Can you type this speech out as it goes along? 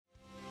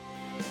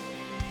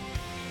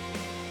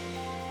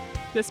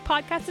This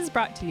podcast is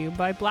brought to you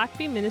by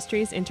Blackaby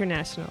Ministries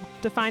International.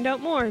 To find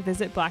out more,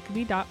 visit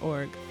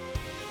blackaby.org.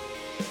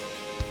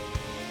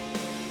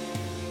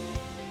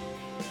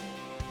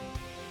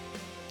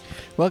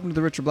 Welcome to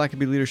the Richard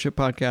Blackaby Leadership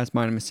Podcast.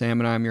 My name is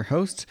Sam, and I'm your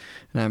host.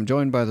 And I'm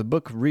joined by the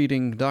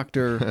book-reading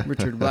Dr.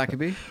 Richard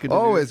Blackaby.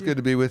 Always good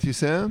to be with you,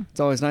 Sam.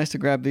 It's always nice to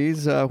grab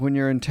these when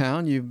you're in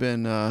town. You've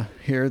been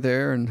here,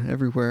 there, and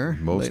everywhere.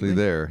 Mostly lately.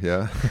 there,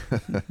 yeah.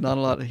 Not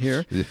a lot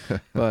here, yeah.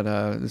 But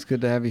it's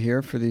good to have you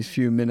here for these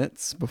few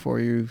minutes before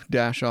you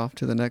dash off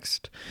to the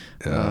next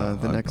I'm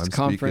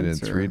conference.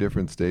 Speaking in 3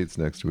 different states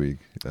next week.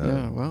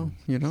 Well,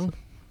 you know.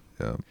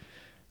 Yeah.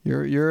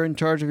 You're in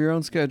charge of your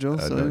own schedule,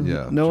 so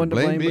yeah. no one to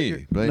blame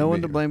me.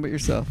 to blame but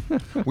yourself.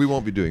 We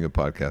won't be doing a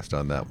podcast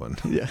on that one.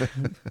 Yeah,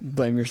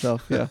 blame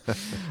yourself. Yeah.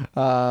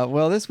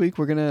 Well, this week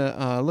we're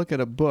gonna look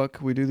at a book.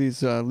 We do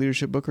these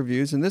leadership book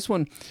reviews, and this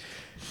one,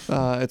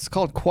 it's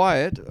called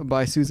Quiet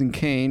by Susan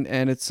Cain,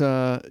 and it's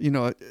on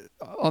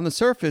the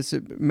surface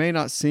it may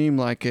not seem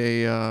like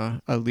a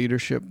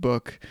leadership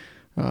book.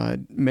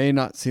 It may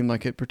not seem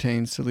like it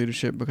pertains to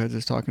leadership because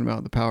it's talking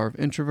about the power of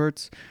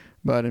introverts.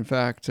 But in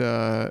fact,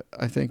 I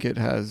think it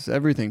has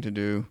everything to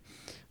do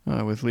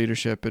with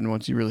leadership. And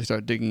once you really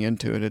start digging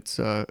into it, it's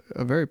a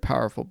very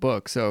powerful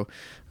book. So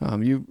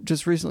you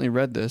just recently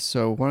read this.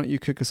 So why don't you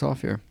kick us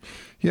off here?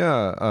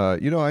 Yeah.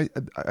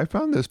 I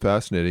found this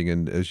fascinating.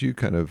 And as you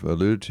kind of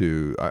alluded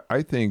to,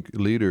 I think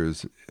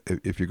leaders,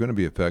 if you're going to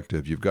be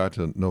effective, you've got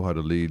to know how to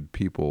lead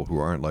people who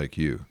aren't like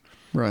you.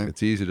 Right.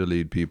 It's easy to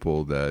lead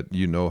people that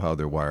you know how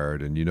they're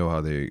wired and you know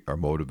how they are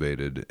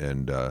motivated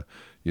and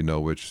you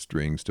know which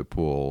strings to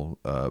pull.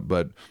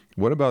 But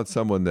what about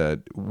someone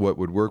that what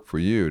would work for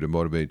you to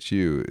motivate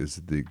you has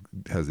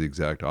the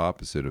exact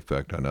opposite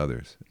effect on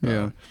others?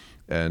 Yeah.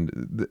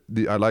 And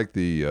I like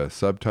the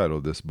subtitle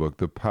of this book,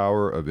 "The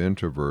Power of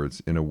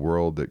Introverts in a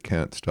World That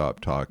Can't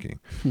Stop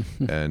Talking."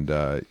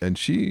 and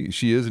she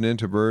is an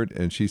introvert,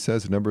 and she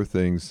says a number of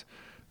things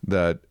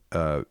that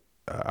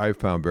I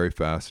found very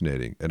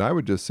fascinating. And I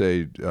would just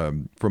say,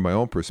 from my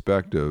own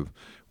perspective,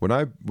 when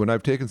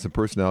I've taken some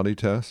personality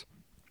tests,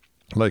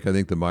 like I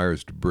think the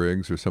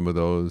Myers-Briggs or some of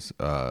those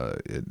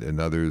and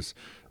others,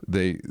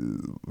 they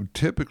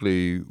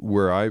typically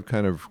where I've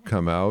kind of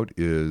come out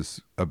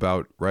is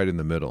about right in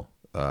the middle.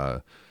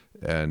 But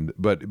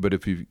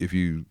if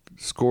you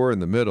score in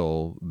the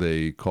middle,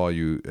 they call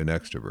you an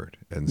extrovert.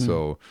 And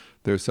so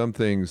there's some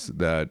things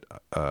that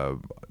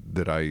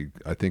I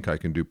think I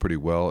can do pretty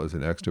well as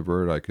an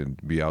extrovert. I can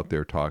be out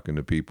there talking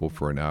to people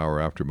for an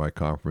hour after my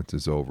conference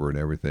is over and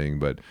everything.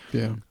 But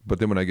then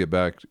when I get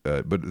back,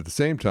 but at the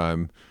same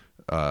time,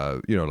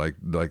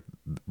 like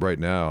right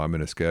now, I'm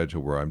in a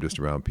schedule where I'm just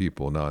around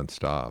people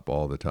nonstop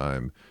all the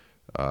time.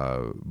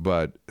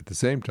 But at the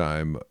same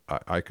time,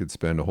 I could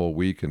spend a whole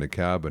week in a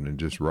cabin and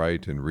just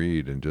write and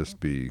read and just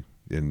be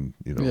in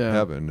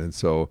heaven. And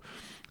so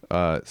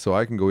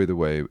I can go either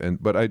way.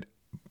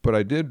 But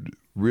I did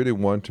really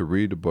want to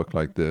read a book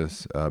like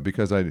this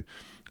because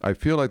I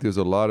feel like there's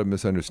a lot of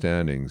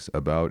misunderstandings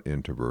about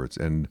introverts,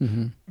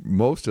 and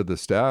most of the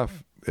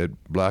staff at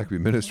Blackaby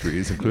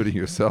Ministries, including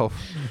yourself,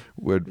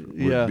 would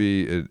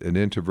be an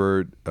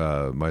introvert.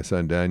 My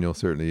son Daniel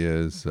certainly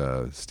is.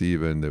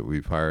 Stephen, that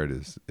we've hired,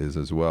 is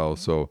as well.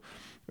 So,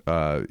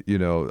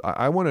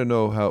 I want to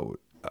know how.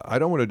 I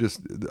don't want to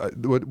just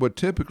what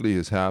typically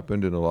has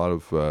happened in a lot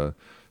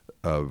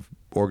of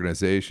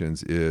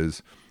organizations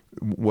is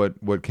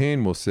what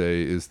Cain will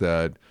say is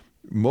that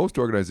most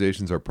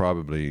organizations are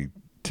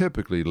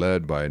typically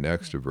led by an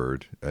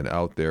extrovert, an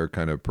out there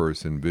kind of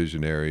person,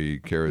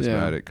 visionary,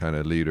 charismatic kind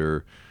of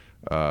leader,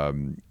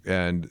 and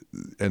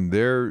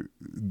their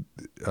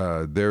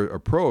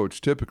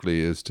approach typically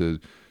is to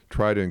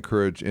try to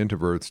encourage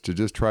introverts to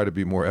just try to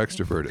be more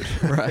extroverted,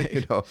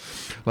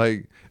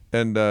 right?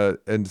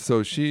 And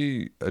so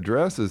she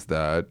addresses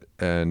that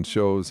and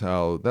shows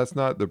how that's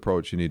not the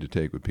approach you need to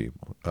take with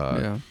people.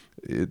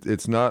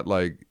 It's not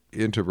like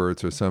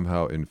introverts are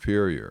somehow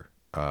inferior.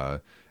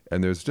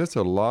 And there's just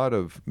a lot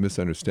of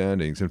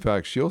misunderstandings. In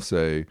fact, she'll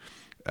say,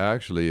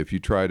 actually, if you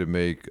try to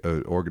make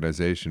an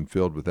organization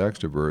filled with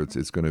extroverts,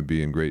 it's going to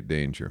be in great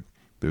danger.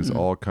 There's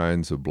all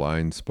kinds of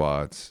blind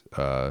spots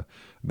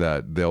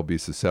that they'll be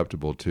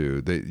susceptible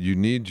to. You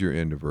need your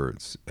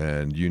introverts,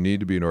 and you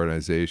need to be an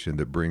organization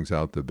that brings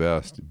out the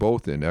best,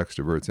 both in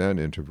extroverts and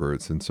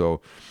introverts. And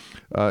so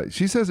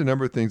she says a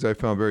number of things I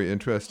found very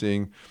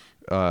interesting.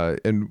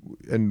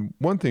 And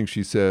one thing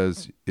she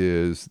says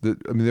is that,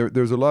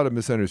 there's a lot of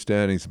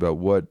misunderstandings about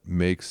what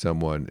makes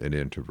someone an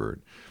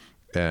introvert.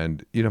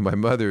 And, my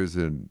mother's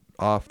an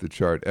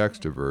off-the-chart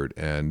extrovert,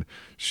 and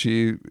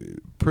she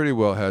pretty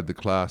well had the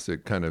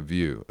classic kind of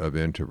view of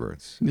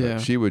introverts. Yeah.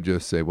 She would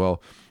just say,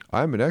 well,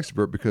 I'm an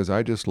extrovert because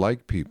I just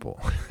like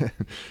people,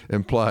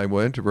 implying,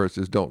 well, introverts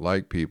just don't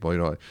like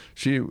people.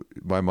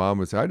 My mom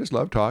would say, I just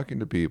love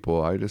talking to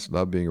people. I just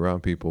love being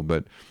around people.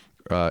 But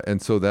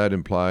and so that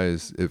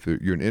implies if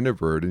you're an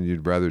introvert and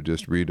you'd rather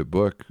just read a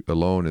book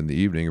alone in the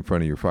evening in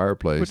front of your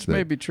fireplace. Which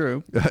may be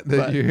true. But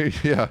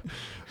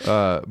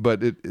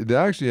it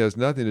actually has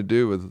nothing to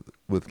do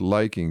with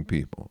liking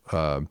people.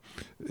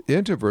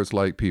 Introverts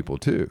like people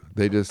too.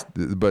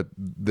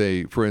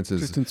 For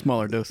instance, Just in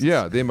smaller doses.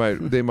 yeah, they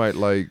might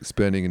like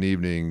spending an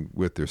evening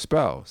with their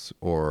spouse,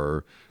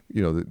 or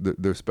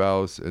their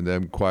spouse and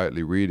them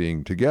quietly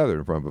reading together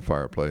in front of a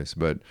fireplace,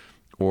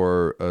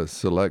 or a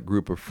select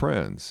group of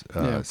friends.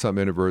 Some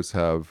introverts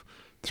have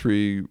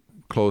 3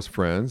 close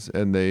friends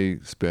and they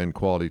spend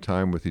quality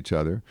time with each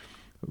other,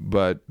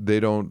 but they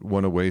don't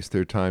want to waste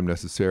their time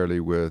necessarily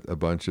with a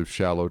bunch of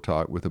shallow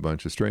talk with a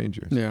bunch of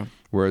strangers. Yeah.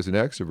 Whereas an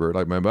extrovert,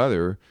 like my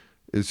mother,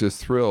 is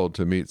just thrilled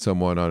to meet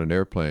someone on an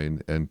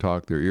airplane and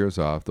talk their ears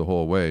off the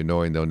whole way,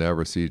 knowing they'll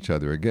never see each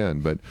other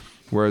again. But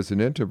whereas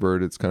an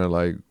introvert, it's kind of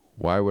like,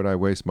 why would I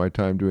waste my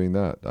time doing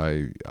that?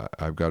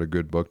 I've got a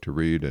good book to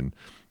read, and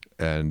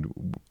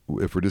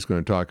if we're just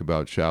going to talk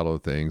about shallow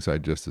things,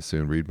 I'd just as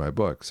soon read my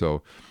book.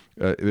 So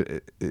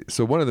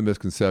one of the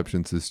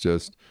misconceptions is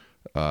just,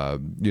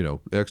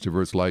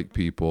 extroverts like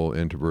people,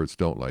 introverts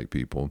don't like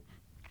people.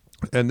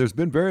 And there's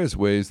been various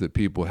ways that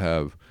people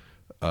have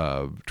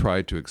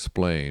tried to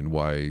explain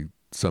why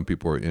some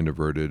people are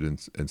introverted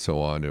and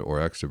so on, or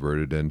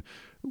extroverted. And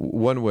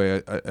one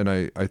way,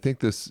 I think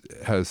this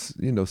has,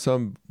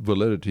 some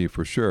validity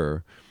for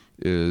sure,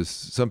 is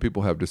some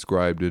people have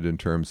described it in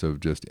terms of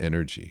just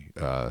energy.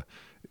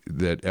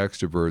 That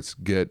extroverts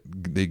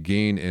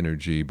gain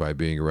energy by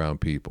being around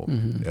people,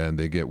 and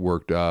they get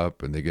worked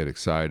up and they get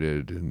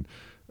excited, and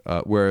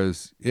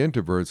whereas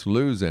introverts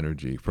lose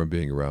energy from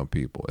being around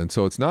people. And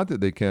so it's not that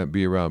they can't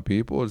be around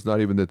people, it's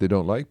not even that they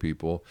don't like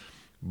people,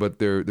 but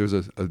there's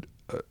a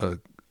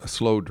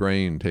slow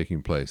drain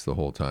taking place the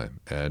whole time.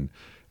 And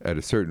at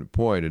a certain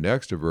point, an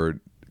extrovert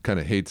kind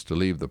of hates to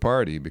leave the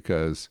party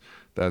because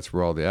that's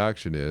where all the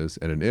action is,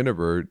 and an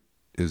introvert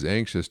is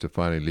anxious to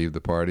finally leave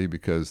the party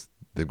because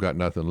they've got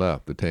nothing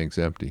left. The tank's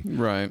empty.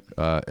 Right.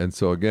 And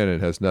so again,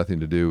 it has nothing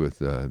to do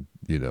with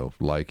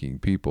liking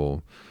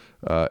people.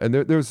 And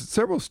there's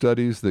several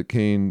studies that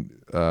Cain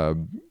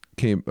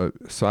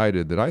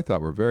cited that I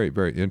thought were very,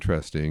 very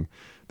interesting.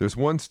 There's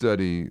one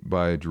study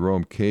by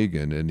Jerome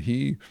Kagan, and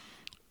he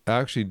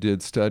actually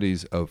did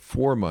studies of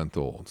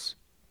 4-month-olds.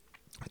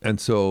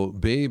 And so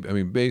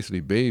basically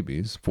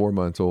babies, 4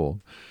 months old,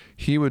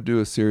 he would do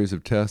a series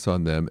of tests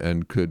on them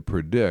and could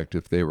predict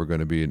if they were going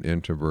to be an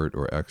introvert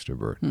or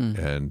extrovert.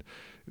 And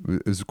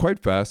it was quite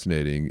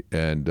fascinating.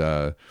 And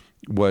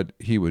what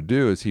he would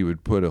do is he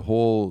would put a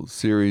whole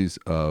series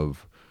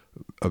of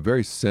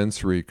very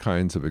sensory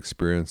kinds of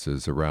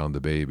experiences around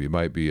the baby. It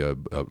might be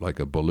like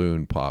a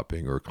balloon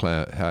popping, or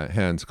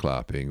hands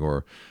clapping,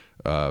 or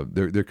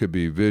there could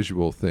be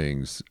visual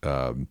things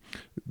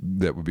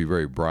that would be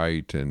very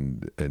bright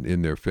and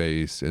in their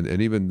face,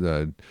 and even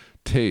the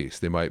taste.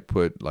 They might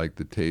put like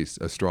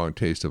a strong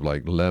taste of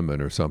like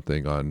lemon or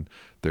something on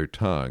their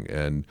tongue,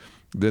 and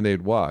then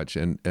they'd watch,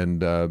 and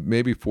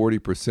maybe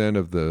 40%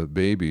 of the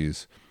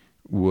babies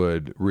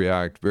would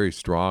react very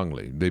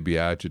strongly. They'd be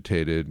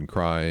agitated and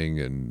crying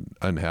and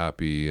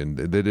unhappy, and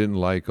they didn't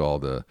like all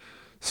the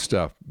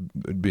stuff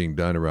being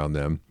done around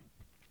them.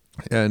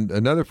 And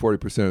another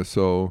 40% or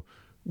so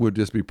would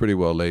just be pretty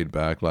well laid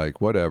back, like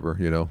whatever,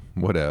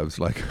 whatevs,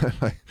 like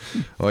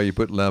oh, you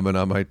put lemon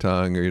on my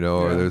tongue, or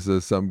or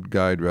there's some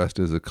guy dressed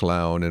as a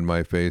clown in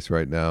my face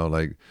right now,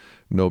 like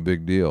no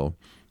big deal.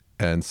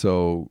 And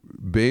so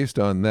based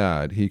on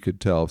that, he could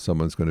tell if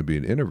someone's going to be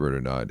an introvert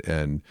or not.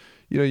 And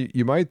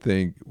you might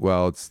think,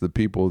 well, it's the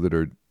people that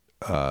are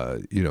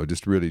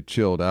just really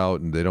chilled out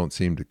and they don't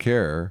seem to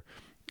care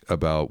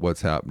about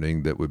what's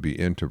happening that would be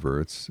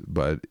introverts,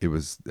 but it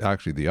was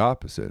actually the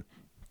opposite.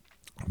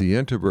 The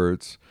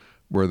introverts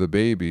were the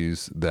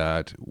babies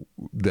that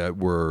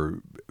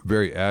were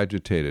very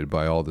agitated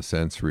by all the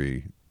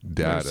sensory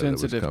data. Very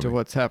sensitive to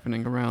what's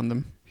happening around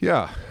them.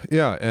 Yeah,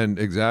 and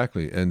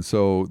exactly. And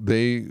so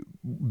they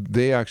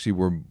actually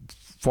were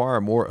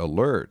far more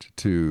alert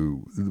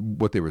to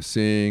what they were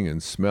seeing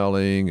and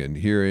smelling and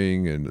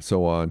hearing and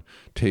so on,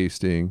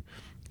 tasting.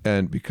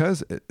 And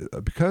because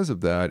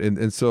of that,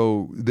 and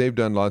so they've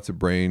done lots of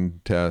brain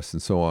tests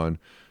and so on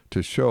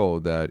to show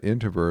that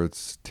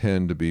introverts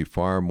tend to be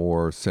far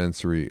more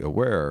sensory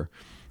aware,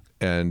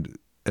 and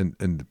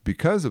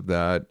because of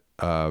that,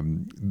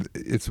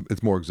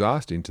 it's more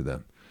exhausting to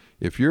them.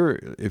 If you're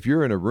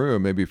in a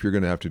room, maybe if you're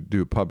going to have to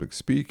do public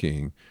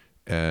speaking,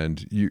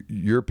 and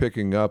you're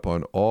picking up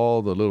on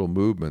all the little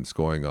movements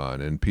going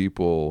on, and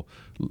people,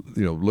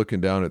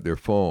 looking down at their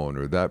phone,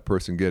 or that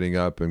person getting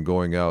up and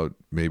going out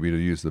maybe to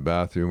use the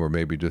bathroom, or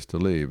maybe just to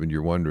leave, and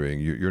you're wondering,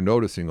 you're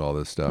noticing all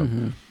this stuff.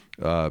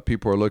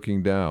 People are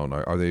looking down.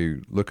 Are they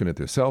looking at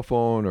their cell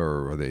phone,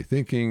 or are they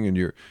thinking?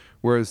 And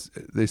whereas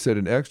they said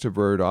an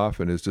extrovert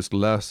often is just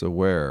less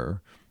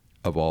aware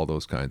of all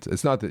those kinds.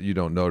 It's not that you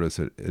don't notice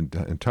it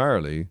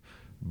entirely,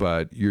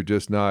 but you're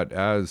just not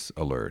as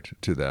alert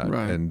to that.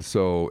 Right. And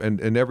so,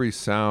 and every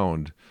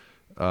sound,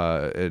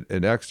 an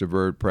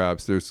extrovert,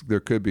 perhaps there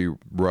could be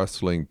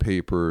rustling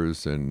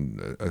papers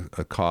and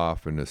a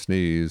cough and a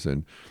sneeze,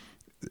 and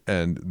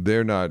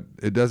they're not,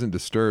 it doesn't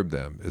disturb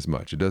them as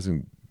much. It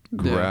doesn't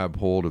grab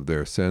hold of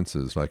their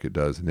senses like it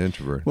does an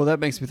introvert. Well, that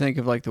makes me think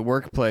of like the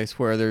workplace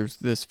where there's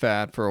this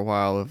fad for a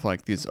while of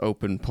like these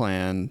open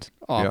planned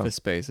office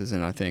spaces.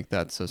 And I think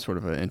that's a sort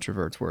of an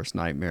introvert's worst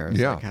nightmare. Is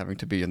like having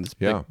to be in this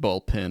big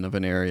bullpen of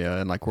an area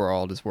and like we're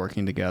all just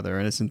working together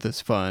and isn't this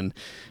fun?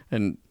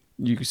 And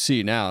you can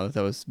see now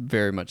that was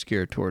very much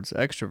geared towards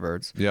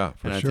extroverts. Yeah,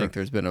 for and sure. I think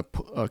there's been a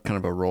kind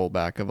of a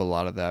rollback of a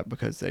lot of that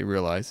because they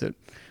realize that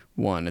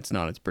one, it's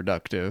not as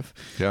productive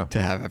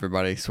to have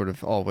everybody sort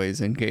of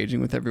always engaging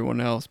with everyone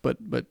else.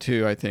 But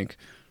two, I think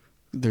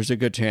there's a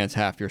good chance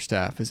half your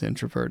staff is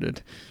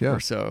introverted or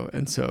so.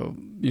 And so,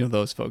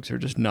 those folks are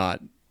just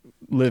not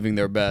living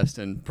their best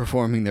and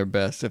performing their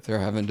best if they're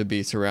having to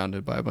be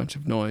surrounded by a bunch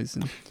of noise.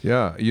 And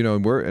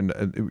and we're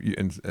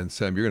and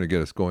Sam, you're going to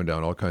get us going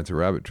down all kinds of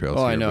rabbit trails.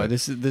 Oh, here, I know.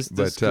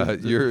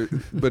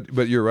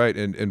 You're right.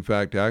 And in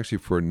fact, actually,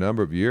 for a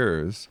number of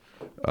years,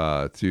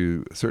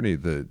 through certainly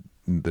the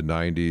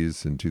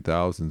 90s and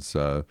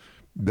 2000s,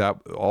 that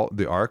all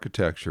the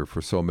architecture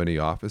for so many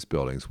office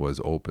buildings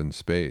was open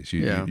space.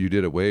 You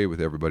did away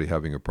with everybody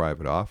having a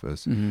private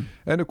office. Mm-hmm.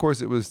 And of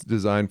course it was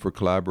designed for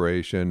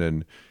collaboration,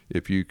 and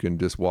if you can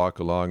just walk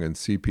along and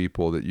see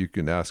people that you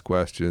can ask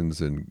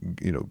questions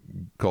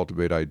and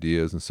cultivate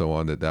ideas and so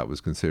on, that was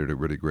considered a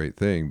really great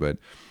thing.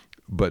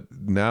 But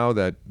now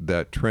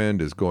that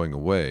trend is going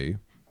away,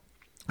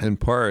 in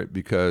part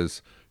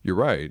because you're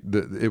right.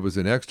 It was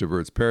an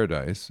extrovert's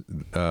paradise,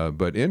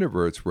 but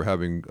introverts were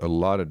having a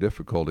lot of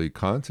difficulty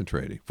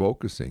concentrating,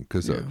 focusing,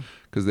 because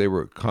they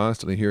were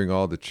constantly hearing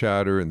all the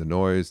chatter and the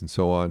noise and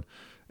so on.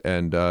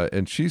 And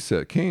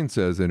Cain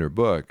says in her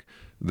book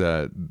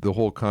that the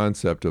whole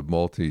concept of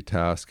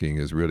multitasking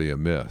is really a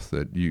myth.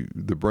 That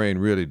the brain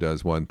really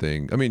does one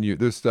thing. I mean,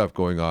 there's stuff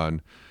going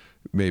on,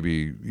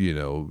 maybe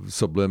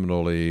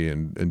subliminally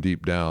and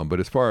deep down,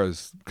 but as far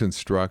as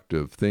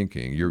constructive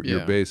thinking, you're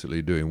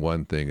basically doing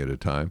one thing at a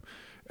time.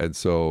 And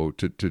so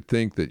to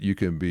think that you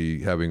can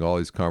be having all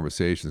these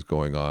conversations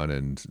going on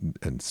and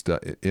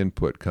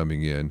input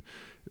coming in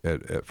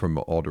from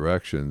all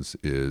directions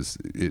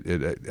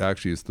it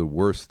actually is the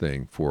worst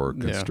thing for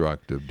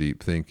constructive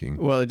deep thinking.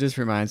 Well, it just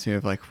reminds me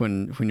of like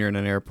when you're in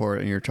an airport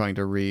and you're trying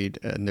to read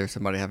and there's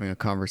somebody having a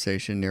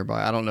conversation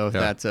nearby. I don't know if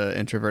that's an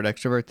introvert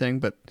extrovert thing,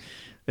 but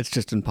it's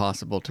just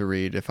impossible to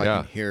read if I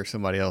can hear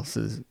somebody else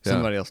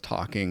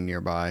talking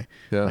nearby.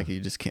 Yeah. Like you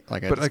just can't.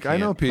 But I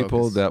know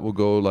people that will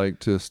go like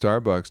to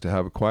Starbucks to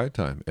have a quiet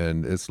time,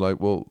 and it's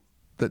like, well,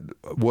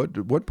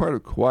 what part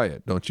of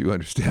quiet don't you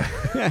understand?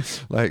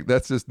 Like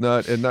that's just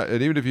not. And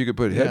even if you could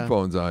put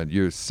headphones on,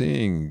 you're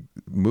seeing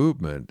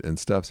movement and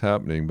stuff's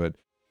happening, but.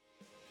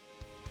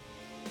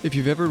 If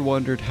you've ever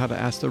wondered how to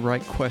ask the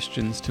right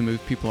questions to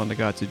move people onto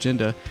God's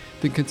agenda,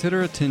 then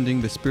consider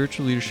attending the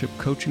Spiritual Leadership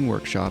Coaching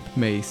Workshop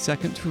May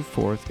 2nd through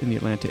 4th in the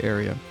Atlanta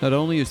area. Not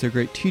only is there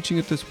great teaching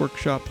at this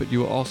workshop, but you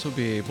will also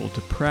be able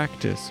to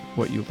practice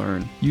what you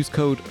learn. Use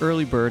code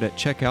EARLYBIRD at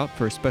checkout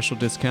for a special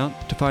discount.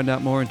 To find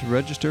out more and to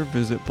register,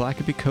 visit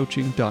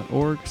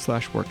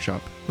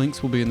blackabycoaching.org/workshop.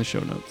 Links will be in the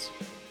show notes.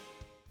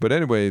 But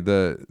anyway,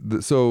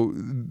 so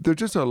there's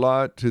just a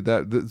lot to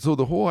that. So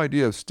the whole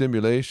idea of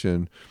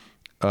stimulation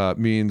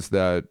means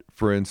that,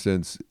 for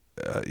instance,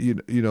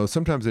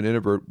 sometimes an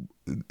introvert,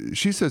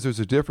 she says there's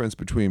a difference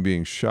between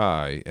being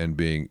shy and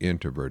being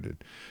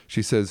introverted.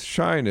 She says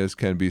shyness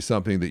can be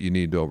something that you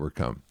need to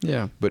overcome.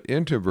 Yeah. But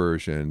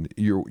introversion,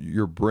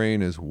 your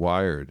brain is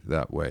wired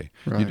that way.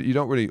 Right. You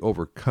don't really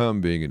overcome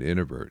being an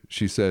introvert.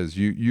 She says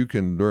you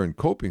can learn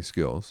coping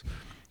skills,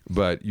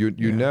 but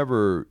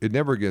it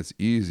never gets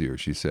easier,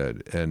 she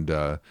said.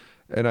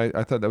 And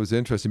I thought that was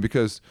interesting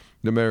because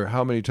no matter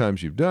how many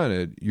times you've done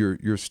it,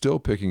 you're still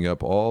picking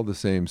up all the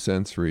same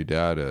sensory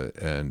data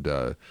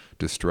and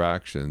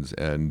distractions.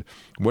 And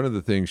one of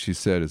the things she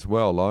said as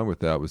well, along with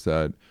that, was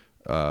that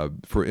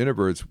for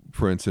introverts,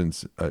 for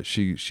instance,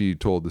 she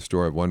told the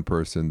story of one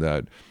person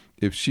that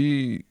if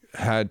she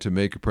had to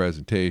make a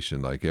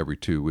presentation like every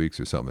 2 weeks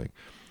or something,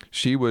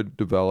 she would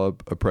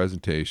develop a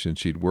presentation,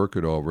 she'd work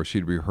it over,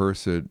 she'd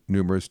rehearse it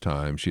numerous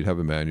times, she'd have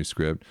a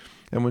manuscript.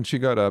 And when she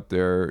got up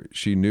there,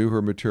 she knew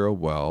her material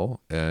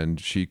well, and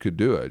she could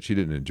do it. She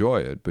didn't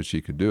enjoy it, but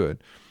she could do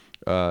it.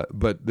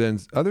 But then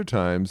other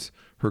times,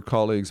 her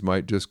colleagues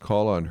might just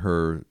call on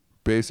her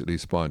basically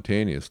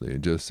spontaneously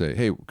and just say,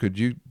 "Hey, could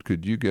you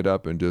get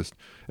up and just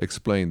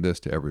explain this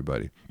to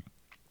everybody?"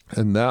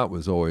 And that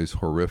was always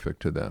horrific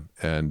to them.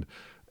 And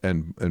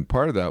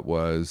part of that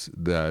was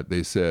that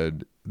they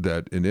said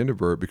that an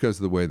introvert, because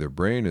of the way their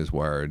brain is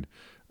wired,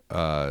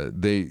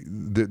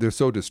 they're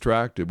so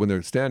distracted when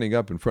they're standing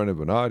up in front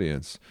of an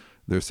audience.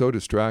 They're so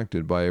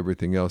distracted by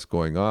everything else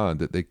going on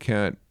that they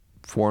can't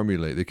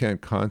formulate, they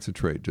can't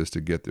concentrate just to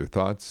get their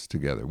thoughts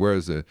together.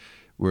 Whereas an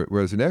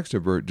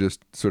extrovert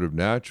just sort of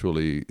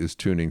naturally is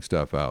tuning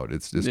stuff out.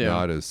 It's just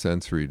not as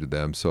sensory to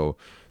them, so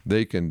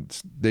they can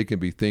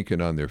be thinking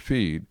on their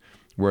feet.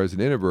 Whereas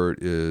an introvert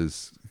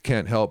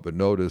can't help but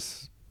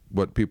notice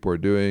what people are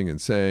doing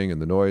and saying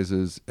and the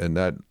noises, and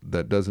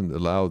that doesn't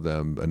allow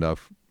them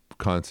enough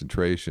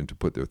concentration to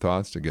put their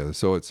thoughts together.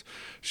 So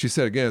she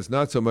said again, it's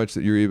not so much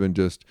that you're even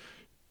just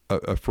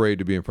afraid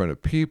to be in front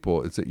of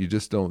people. It's that you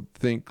just don't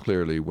think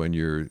clearly when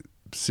you're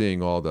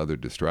seeing all the other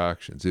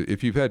distractions.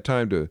 If you've had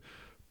time to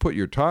put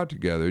your talk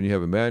together and you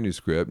have a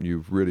manuscript and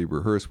you've really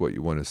rehearsed what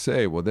you want to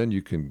say, well, then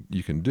you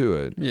can do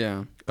it.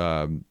 Yeah.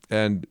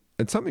 And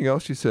something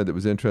else she said that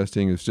was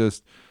interesting is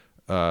just,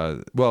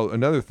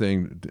 another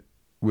thing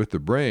with the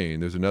brain,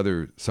 there's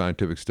another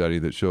scientific study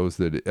that shows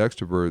that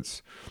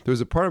extroverts,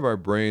 there's a part of our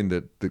brain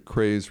that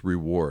craves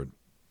reward.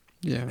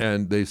 Yeah.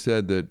 And they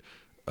said that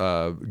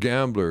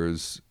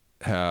gamblers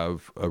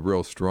have a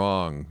real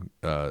strong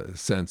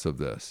sense of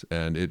this,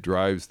 and it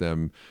drives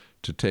them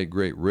to take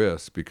great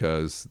risks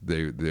because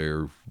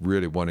they're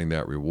really wanting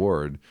that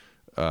reward.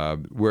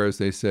 Whereas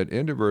they said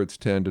introverts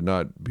tend to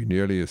not be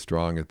nearly as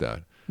strong at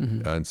that.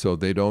 Mm-hmm. And so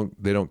they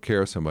don't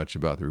care so much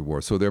about the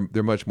reward. So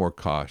they're much more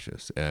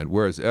cautious. And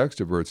whereas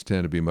extroverts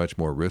tend to be much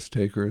more risk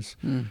takers,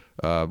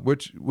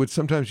 which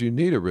sometimes you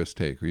need a risk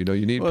taker. You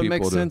need people it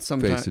makes to sense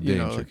face the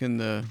danger. like in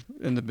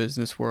the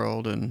business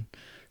world and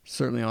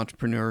certainly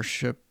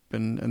entrepreneurship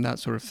and that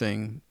sort of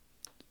thing.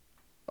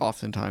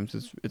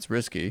 Oftentimes it's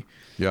risky.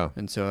 Yeah.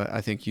 And so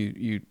I think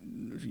you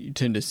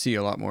tend to see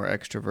a lot more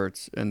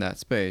extroverts in that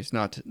space.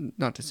 Not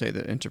to say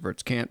that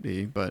introverts can't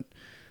be, but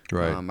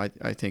right.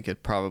 I think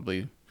it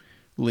probably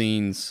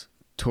leans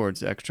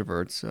towards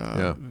extroverts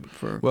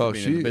for being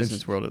in the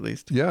business world at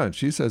least. Yeah, and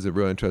she says a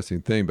real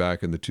interesting thing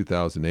back in the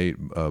 2008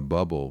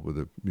 bubble with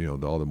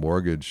all the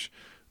mortgage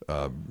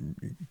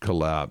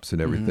collapse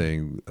and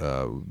everything,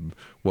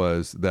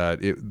 was that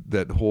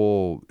that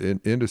whole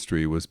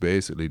industry was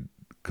basically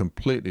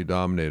completely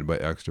dominated by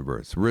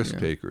extroverts, risk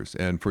takers.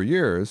 And for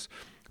years,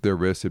 their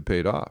risks had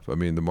paid off. I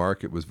mean, the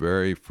market was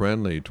very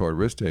friendly toward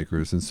risk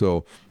takers. And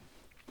so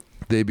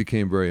they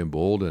became very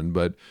emboldened.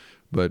 But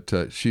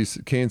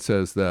Cain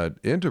says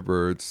that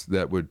introverts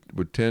that would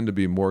tend to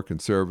be more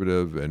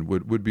conservative and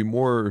would be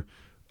more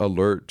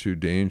alert to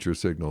danger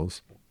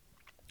signals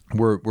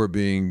were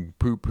being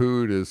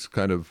poo-pooed as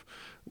kind of,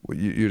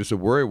 you're just a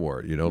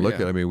worrywart. Look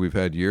at, we've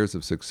had years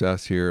of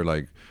success here,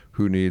 like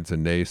who needs a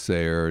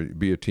naysayer?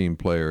 Be a team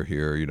player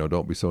here,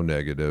 don't be so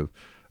negative.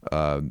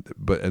 And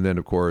then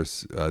of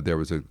course there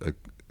was a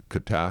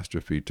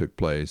catastrophe took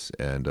place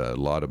and a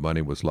lot of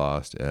money was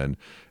lost. And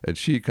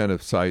she kind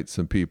of cites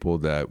some people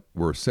that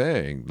were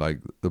saying like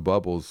the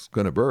bubble's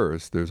going to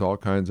burst. There's all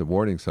kinds of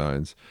warning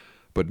signs,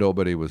 but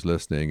nobody was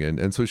listening.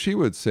 And so she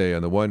would say,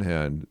 on the one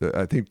hand,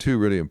 I think two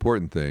really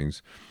important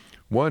things.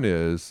 One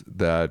is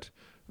that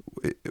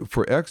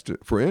for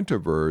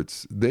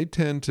introverts, they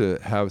tend to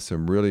have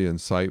some really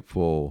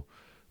insightful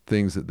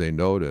things that they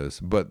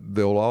notice, but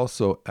they'll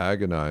also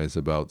agonize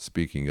about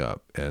speaking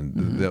up,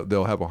 and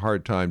they'll have a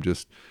hard time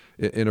just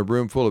in a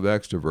room full of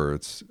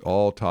extroverts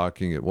all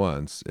talking at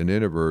once. An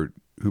introvert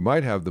who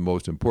might have the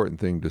most important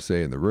thing to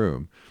say in the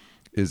room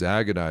is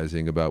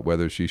agonizing about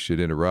whether she should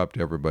interrupt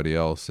everybody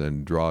else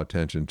and draw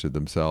attention to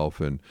themselves,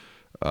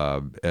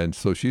 and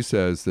so she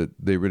says that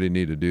they really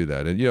need to do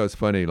that. And it's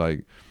funny,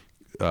 like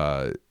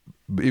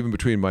even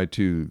between my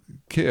two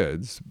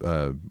kids,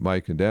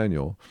 Mike and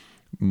Daniel,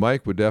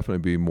 Mike would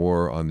definitely be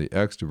more on the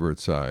extrovert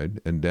side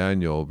and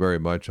Daniel very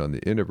much on the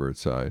introvert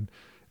side.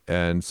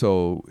 And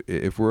so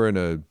if we're in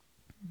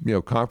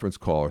a conference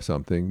call or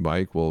something,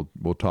 Mike will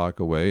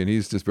talk away, and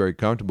he's just very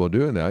comfortable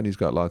doing that, and he's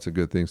got lots of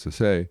good things to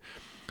say.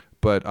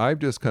 But I've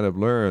just kind of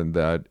learned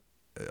that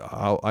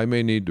I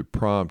may need to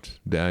prompt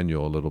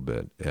Daniel a little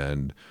bit,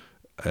 and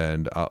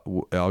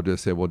I'll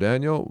just say, well,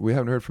 Daniel, we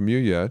haven't heard from you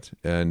yet,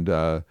 and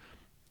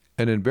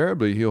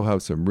invariably he'll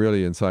have some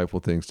really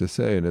insightful things to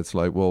say, and it's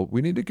like, well,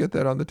 we need to get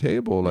that on the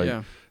table,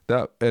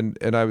 that.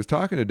 And I was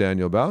talking to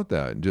Daniel about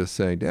that, and just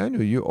saying,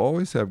 Daniel, you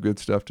always have good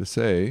stuff to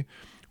say.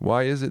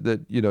 Why is it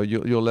that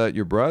you'll let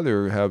your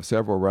brother have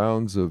several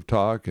rounds of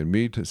talk and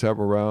me to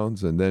several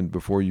rounds, and then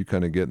before you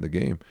kind of get in the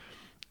game?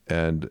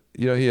 And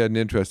he had an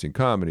interesting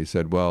comment. He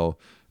said, well,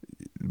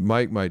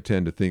 Mike might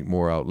tend to think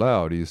more out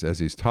loud. As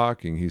he's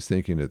talking, he's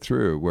thinking it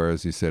through.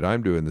 Whereas he said,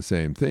 I'm doing the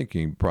same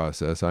thinking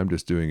process. I'm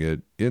just doing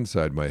it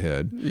inside my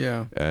head.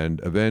 Yeah.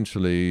 And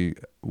eventually,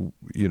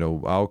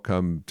 I'll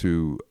come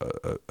to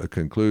a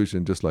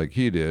conclusion just like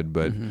he did.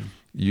 But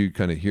you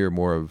kind of hear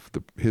more of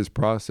his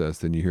process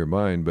than you hear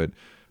mine. But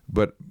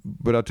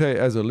I'll tell you,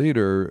 as a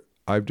leader,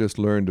 I've just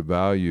learned to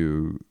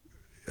value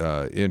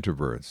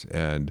introverts.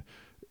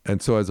 And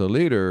so as a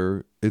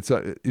leader, it's,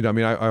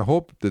 I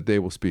hope that they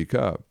will speak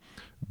up.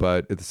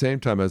 But at the same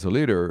time, as a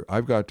leader,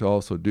 I've got to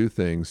also do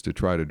things to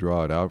try to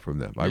draw it out from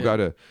them. I've got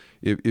to,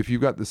 if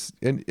you've got this,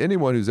 and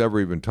anyone who's ever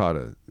even taught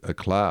a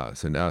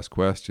class and asked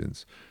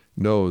questions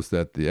knows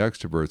that the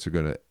extroverts are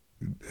going to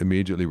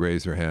immediately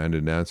raise their hand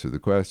and answer the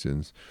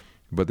questions.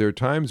 But there are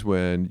times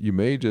when you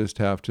may just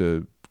have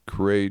to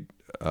create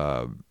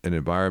an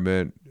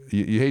environment.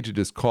 You hate to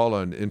just call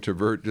on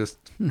introvert, just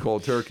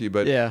cold turkey,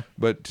 but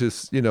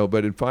just,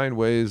 but find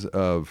ways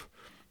of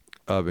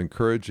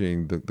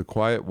encouraging the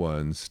quiet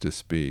ones to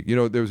speak.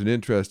 There was an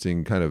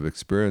interesting kind of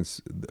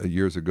experience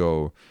years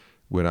ago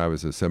when I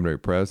was a seminary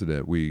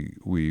president. We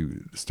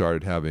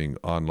started having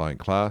online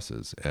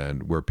classes,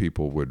 and where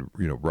people would,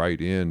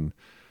 write in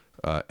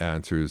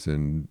answers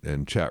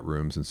in chat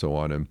rooms and so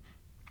on.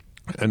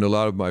 And a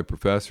lot of my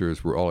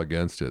professors were all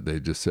against it. They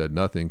just said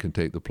nothing can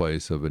take the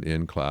place of an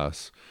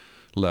in-class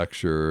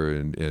lecture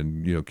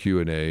and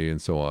Q&A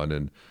and so on.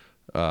 And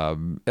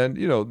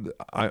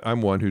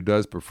I'm one who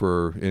does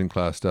prefer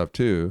in-class stuff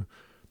too.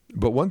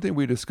 But one thing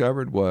we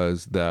discovered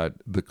was that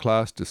the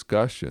class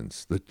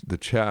discussions, the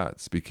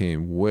chats,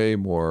 became way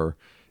more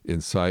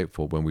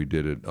insightful when we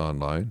did it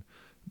online.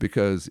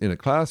 Because in a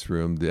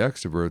classroom, the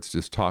extroverts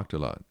just talked a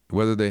lot,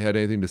 whether they had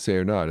anything to say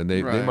or not. And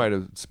they might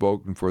have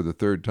spoken for the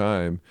third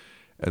time,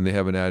 and they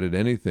haven't added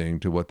anything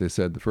to what they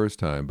said the first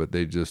time. But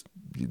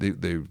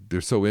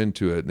they're so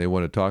into it, and they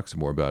want to talk some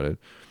more about it.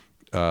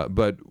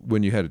 But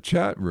when you had a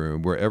chat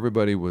room where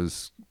everybody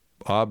was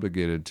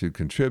obligated to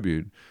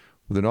contribute,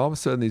 then all of a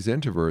sudden these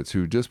introverts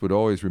who just would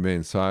always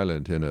remain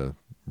silent in a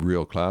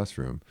real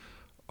classroom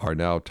are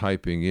now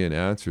typing in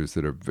answers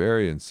that are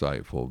very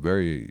insightful,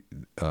 very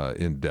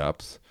in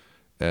depth,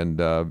 and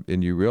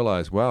you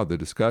realize, wow, the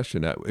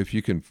discussion. If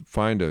you can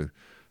find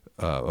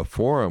a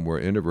forum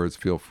where introverts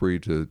feel free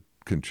to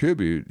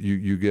contribute,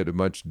 you get a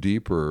much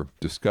deeper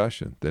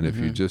discussion than if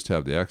you just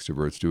have the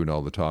extroverts doing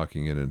all the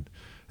talking in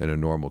a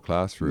normal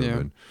classroom.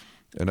 Yeah.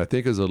 And I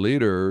think as a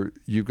leader,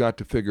 you've got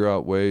to figure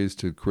out ways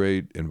to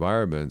create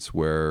environments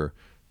where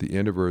the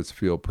introverts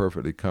feel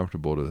perfectly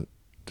comfortable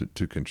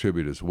to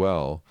contribute as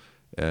well.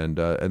 And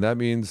that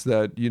means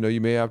that,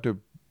 you may have to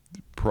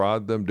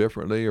prod them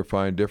differently or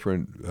find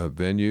different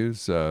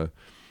venues.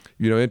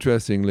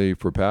 Interestingly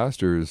for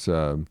pastors,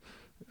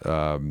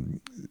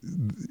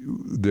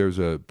 there's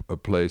a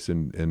place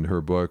in her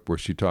book where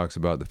she talks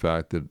about the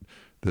fact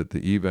that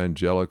the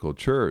evangelical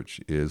church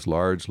is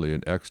largely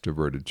an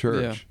extroverted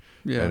church.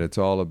 Yeah. And it's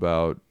all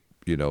about,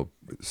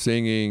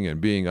 singing and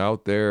being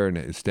out there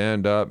and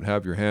stand up and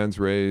have your hands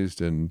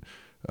raised and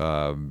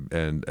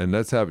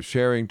let's have a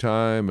sharing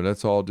time, and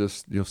let's all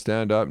just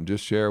stand up and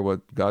just share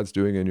what God's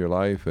doing in your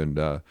life, and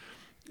a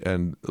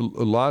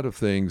lot of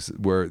things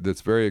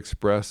that's very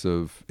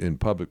expressive in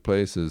public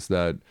places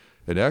that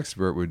an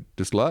extrovert would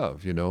just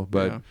love,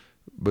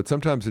 but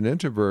sometimes an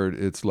introvert,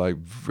 it's like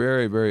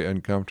very, very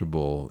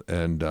uncomfortable,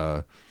 and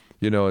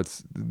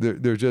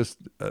they're just.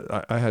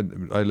 I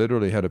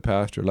literally had a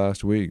pastor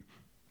last week.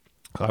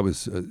 I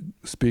was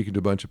speaking to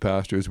a bunch of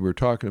pastors. We were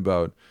talking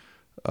about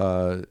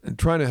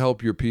trying to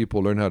help your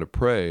people learn how to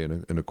pray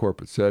in a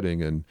corporate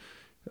setting,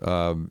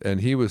 and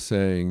he was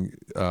saying,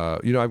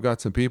 I've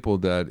got some people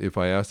that if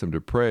I ask them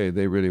to pray,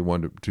 they really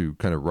want to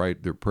kind of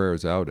write their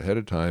prayers out ahead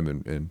of time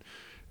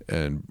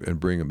and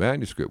bring a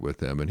manuscript with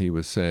them. And he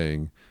was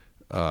saying,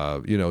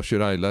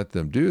 should I let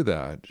them do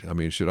that? I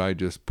mean, should I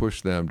just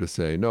push them to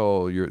say,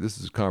 no, this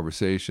is a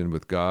conversation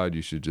with God.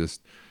 You should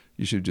just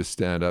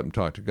stand up and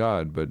talk to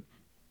God. But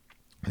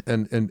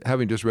and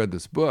having just read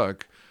this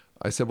book,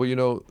 I said, well, you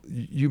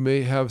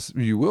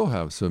will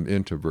have some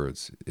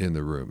introverts in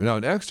the room. Now,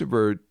 an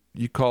extrovert,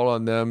 you call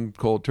on them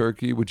cold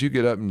turkey. Would you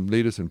get up and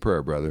lead us in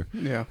prayer, brother?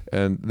 Yeah.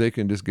 And they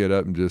can just get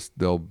up and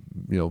they'll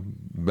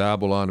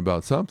babble on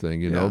about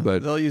something,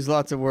 but they'll use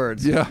lots of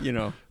words.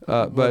 Yeah.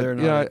 But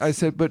I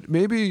said, but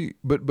maybe,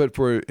 but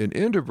for an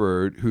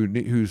introvert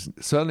who's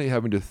suddenly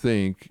having to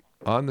think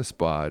on the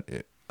spot,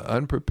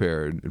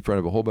 unprepared in front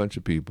of a whole bunch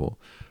of people,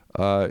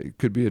 it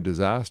could be a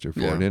disaster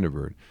for an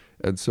introvert.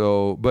 And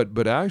so,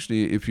 but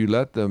actually, if you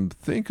let them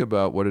think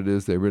about what it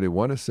is they really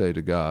want to say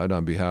to God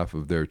on behalf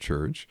of their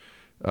church,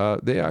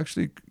 they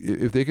actually,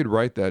 if they could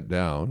write that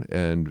down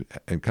and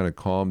kind of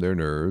calm their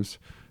nerves,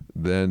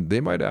 then they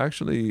might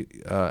actually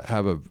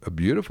have a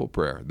beautiful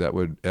prayer that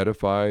would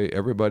edify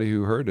everybody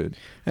who heard it.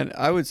 And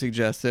I would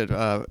suggest that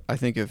I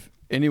think if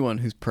anyone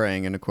who's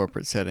praying in a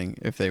corporate setting,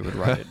 if they would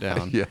write it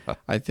down,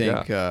 I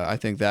think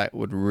that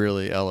would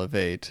really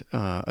elevate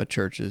a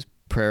church's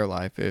prayer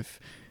life. If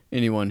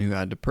anyone who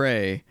had to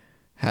pray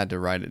had to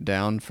write it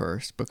down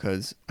first,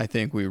 because I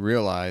think we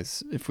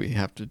realize if we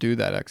have to do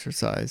that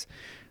exercise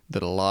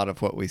that a lot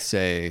of what we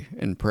say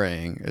in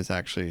praying is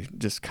actually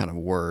just kind of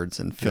words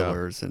and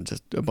fillers and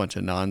just a bunch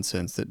of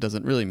nonsense that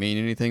doesn't really mean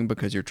anything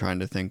because you're trying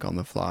to think on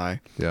the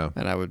fly. Yeah.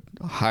 And I would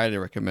highly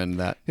recommend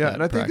that. Yeah, that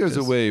and I practice. think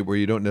there's a way where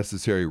you don't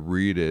necessarily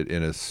read it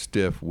in a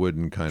stiff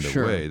wooden kind of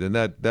way. Then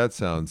that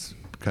sounds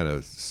kind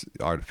of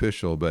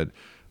artificial, but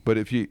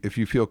if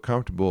you feel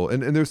comfortable,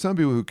 and there's some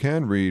people who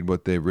can read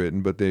what they've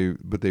written, but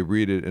they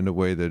read it in a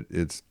way that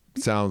it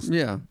sounds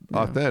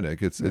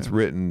authentic. It's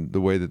written the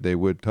way that they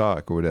would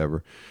talk or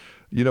whatever.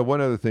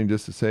 One other thing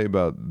just to say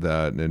about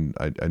that, and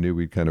I knew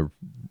we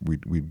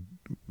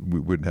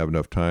wouldn't have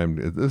enough time.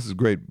 This is a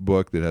great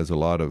book that has a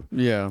lot of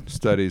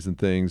studies and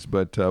things.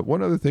 But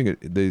one other thing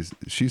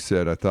she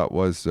said I thought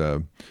was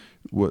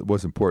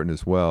important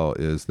as well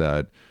is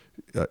that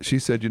she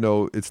said,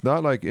 it's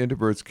not like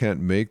introverts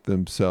can't make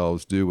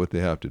themselves do what they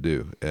have to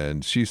do.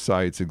 And she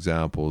cites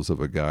examples of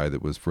a guy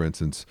that was, for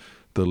instance,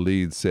 the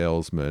lead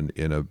salesman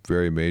in a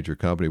very major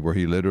company where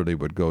he literally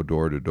would go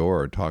door to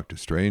door and talk to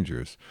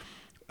strangers.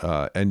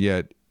 and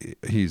yet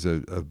he's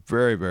a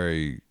very,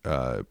 very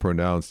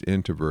pronounced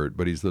introvert,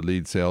 but he's the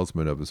lead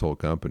salesman of his whole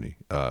company,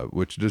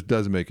 which just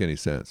doesn't make any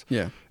sense.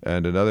 Yeah.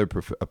 And another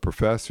a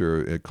professor,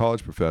 a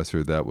college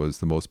professor that was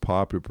the most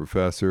popular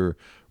professor,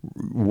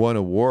 won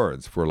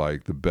awards for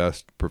like the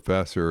best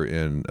professor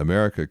in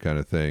America kind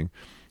of thing.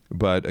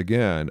 But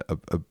again,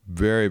 a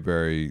very,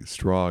 very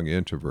strong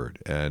introvert.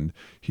 And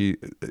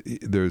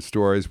there's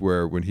stories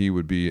where when he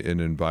would be an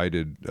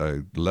invited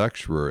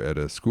lecturer at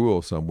a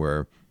school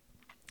somewhere,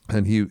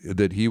 and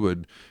he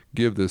would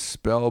give this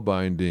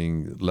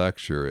spellbinding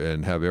lecture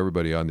and have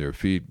everybody on their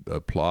feet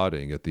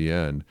applauding at the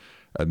end.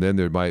 And then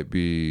there might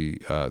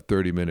be a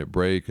 30-minute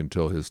break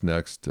until his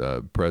next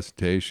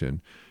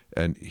presentation.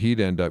 And he'd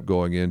end up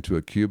going into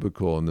a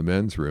cubicle in the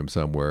men's room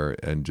somewhere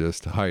and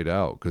just hide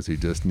out because he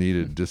just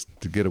needed just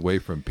to get away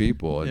from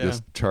people and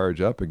just charge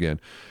up again.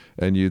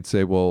 And you'd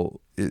say, well,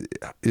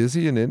 is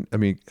he I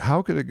mean,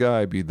 how could a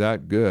guy be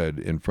that good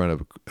in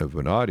front of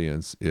an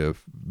audience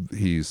if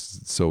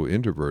he's so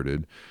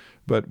introverted?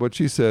 But what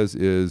she says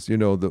is,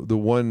 the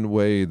one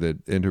way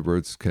that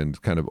introverts can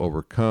kind of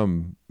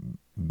overcome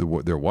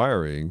their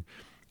wiring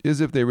is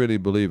if they really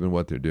believe in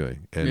what they're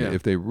doing. And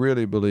if they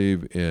really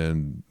believe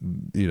in,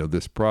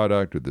 this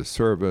product or this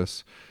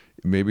service,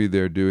 maybe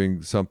they're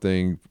doing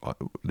something.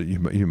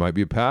 You might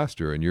be a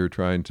pastor and you're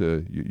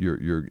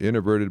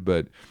introverted,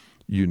 but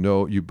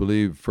you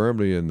believe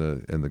firmly in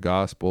the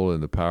gospel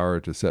and the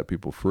power to set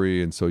people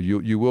free. And so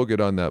you will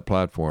get on that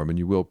platform and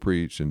you will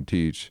preach and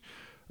teach.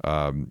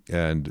 And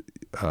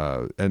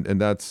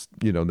that's,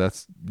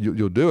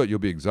 you'll do it. You'll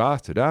be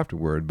exhausted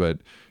afterward, but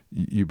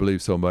you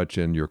believe so much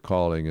in your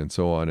calling and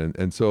so on.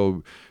 And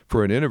so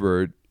for an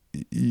introvert,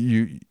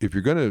 if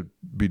you're going to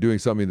be doing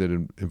something that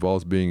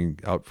involves being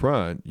out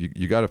front,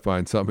 you got to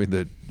find something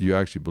that you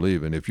actually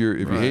believe in. If you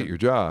hate your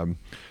job,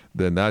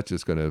 then that's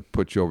just going to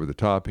put you over the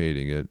top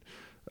hating it.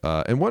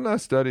 And one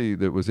last study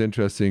that was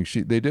interesting,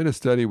 they did a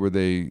study where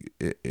they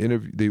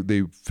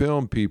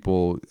filmed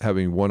people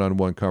having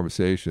one-on-one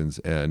conversations.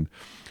 And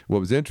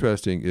what was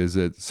interesting is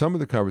that some of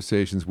the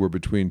conversations were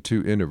between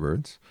two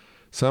introverts,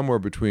 some were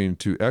between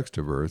two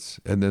extroverts,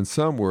 and then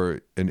some were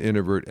an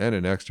introvert and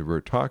an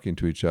extrovert talking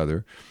to each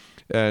other.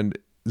 And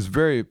it's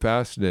very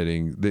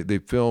fascinating. They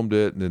filmed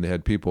it, and then they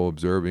had people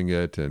observing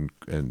it and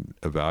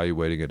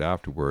evaluating it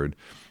afterward.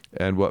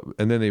 And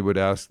then they would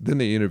ask. Then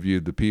they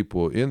interviewed the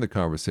people in the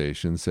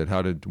conversation, said,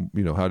 "How did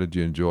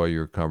you enjoy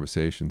your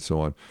conversation?"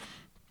 So on.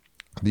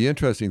 The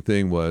interesting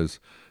thing was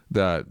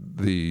that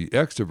the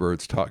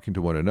extroverts talking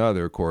to one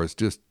another, of course,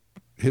 just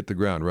hit the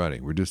ground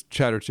running. We're just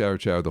chatter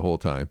the whole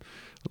time,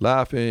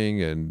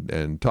 laughing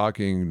and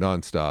talking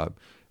nonstop.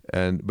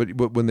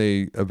 But when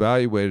they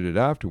evaluated it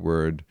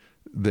afterward,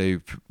 they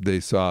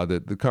saw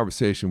that the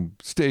conversation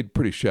stayed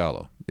pretty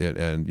shallow.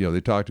 And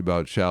they talked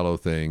about shallow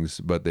things,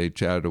 but they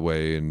chatted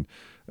away and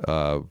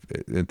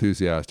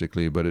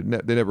enthusiastically, but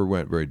they never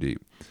went very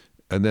deep.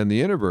 And then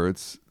the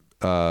introverts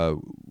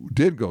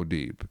did go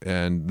deep,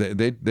 and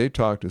they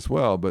talked as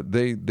well, but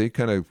they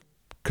kind of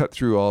cut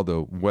through all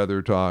the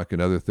weather talk and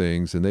other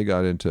things, and they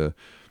got into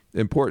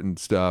important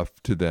stuff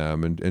to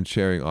them and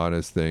sharing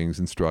honest things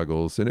and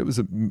struggles, and it was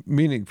a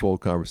meaningful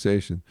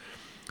conversation.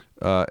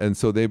 And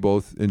so they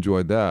both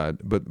enjoyed that.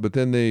 But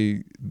then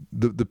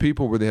the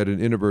people where they had an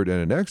introvert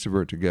and an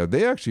extrovert together,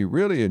 they actually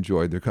really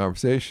enjoyed their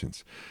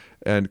conversations.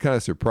 And kind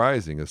of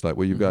surprising, it's like,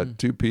 well, you've got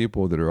two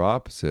people that are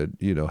opposite,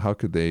 how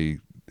could they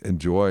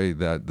enjoy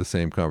the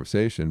same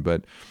conversation?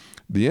 But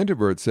the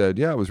introvert said,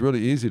 yeah, it was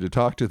really easy to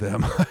talk to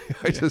them.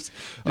 I just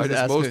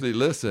mostly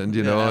listened,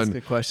 and asked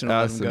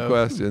some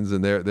questions,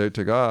 and they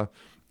took off.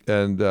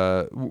 And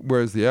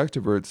whereas the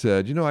extrovert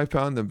said, I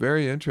found them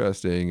very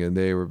interesting, and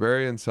they were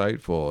very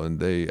insightful,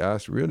 and they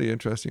asked really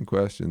interesting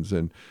questions.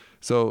 And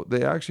so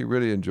they actually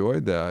really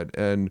enjoyed that.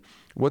 And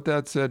what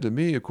that said to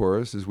me, of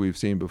course, as we've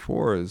seen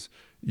before, is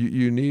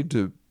you need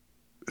to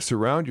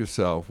surround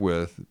yourself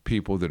with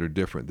people that are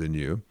different than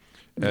you.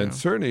 And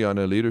certainly on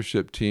a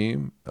leadership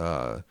team,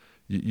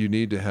 you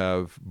need to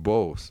have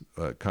both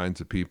kinds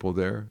of people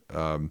there.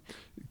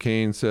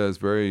 Cain says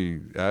very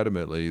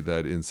adamantly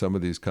that in some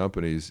of these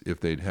companies, if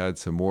they'd had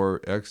some more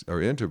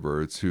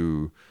introverts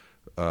who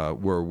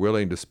were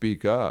willing to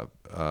speak up,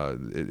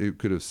 it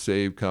could have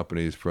saved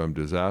companies from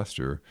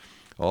disaster.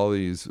 All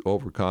these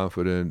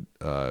overconfident,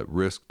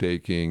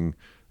 risk-taking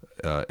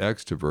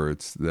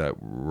extroverts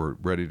that were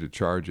ready to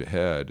charge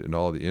ahead, and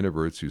all the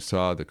introverts who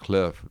saw the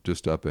cliff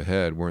just up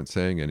ahead weren't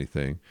saying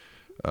anything.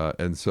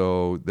 And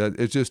so that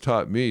it just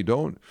taught me,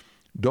 don't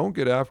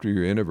get after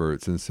your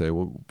introverts and say,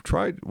 well,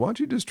 why don't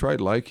you just try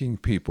liking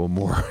people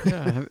more?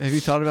 Yeah. Have you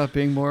thought about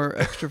being more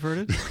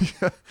extroverted?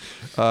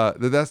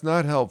 That's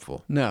not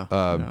helpful.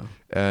 No.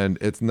 And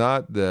it's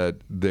not that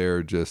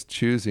they're just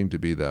choosing to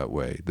be that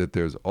way, that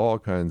there's all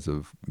kinds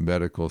of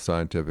medical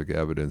scientific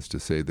evidence to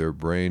say their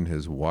brain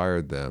has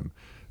wired them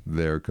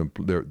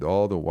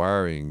all the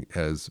wiring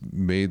has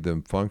made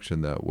them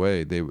function that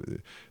way.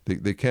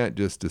 They can't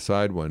just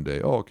decide one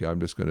day, oh, okay, I'm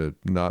just going to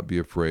not be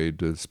afraid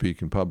to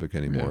speak in public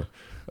anymore.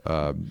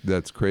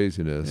 That's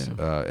craziness.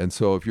 And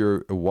so if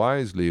you're a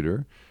wise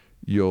leader,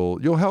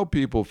 you'll help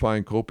people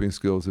find coping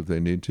skills if they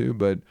need to,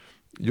 but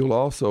you'll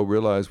also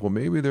realize, well,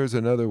 maybe there's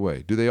another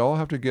way. Do they all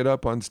have to get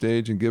up on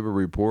stage and give a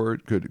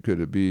report? Could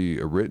it be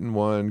a written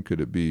one? Could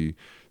it be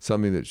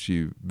something that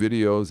she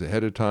videos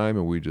ahead of time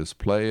and we just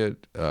play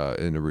it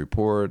in a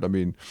report? I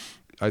mean,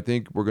 I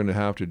think we're going to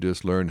have to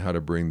just learn how to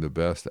bring the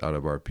best out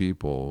of our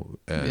people,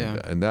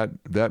 and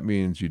that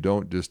means you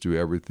don't just do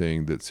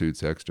everything that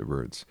suits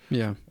extroverts.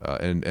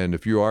 And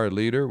if you are a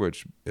leader,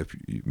 which if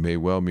you may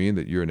well mean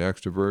that you're an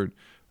extrovert,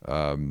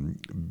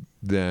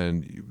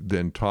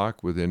 then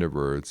talk with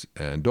introverts,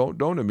 and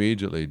don't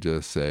immediately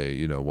just say,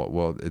 you know,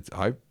 well, it's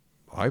I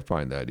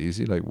find that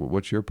easy. Like,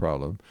 what's your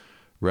problem?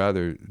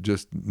 Rather,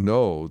 just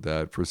know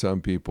that for some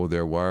people,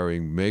 their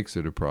wiring makes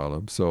it a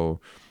problem. So,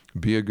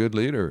 be a good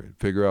leader.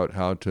 Figure out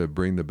how to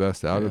bring the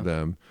best out of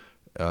them,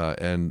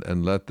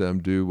 and let them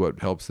do what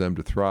helps them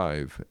to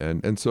thrive.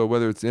 And so,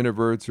 whether it's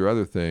introverts or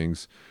other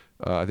things,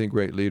 I think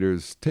great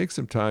leaders take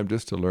some time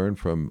just to learn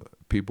from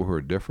people who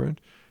are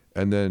different,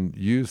 and then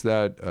use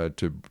that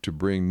to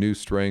bring new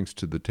strengths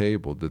to the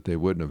table that they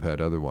wouldn't have had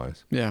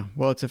otherwise. Yeah,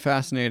 well, it's a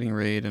fascinating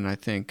read, and I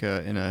think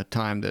in a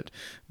time that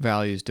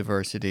values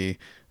diversity,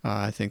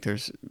 I think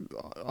there's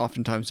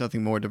oftentimes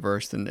nothing more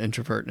diverse than an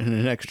introvert and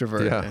an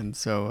extrovert. And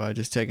so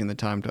just taking the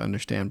time to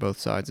understand both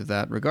sides of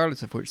that,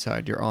 regardless of which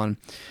side you're on.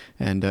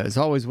 And as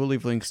always, we'll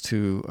leave links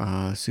to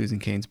Susan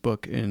Cain's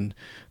book in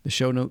the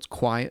show notes,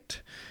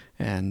 Quiet.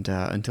 And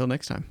until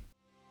next time.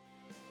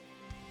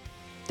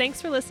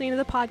 Thanks for listening to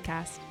the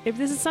podcast. If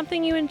this is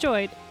something you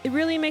enjoyed, it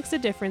really makes a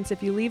difference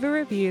if you leave a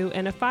review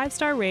and a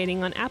 5-star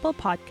rating on Apple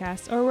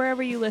Podcasts or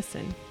wherever you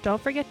listen.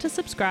 Don't forget to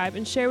subscribe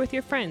and share with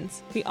your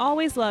friends. We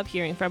always love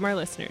hearing from our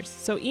listeners,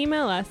 so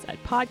email us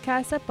at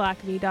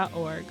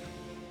podcast@blackaby.org.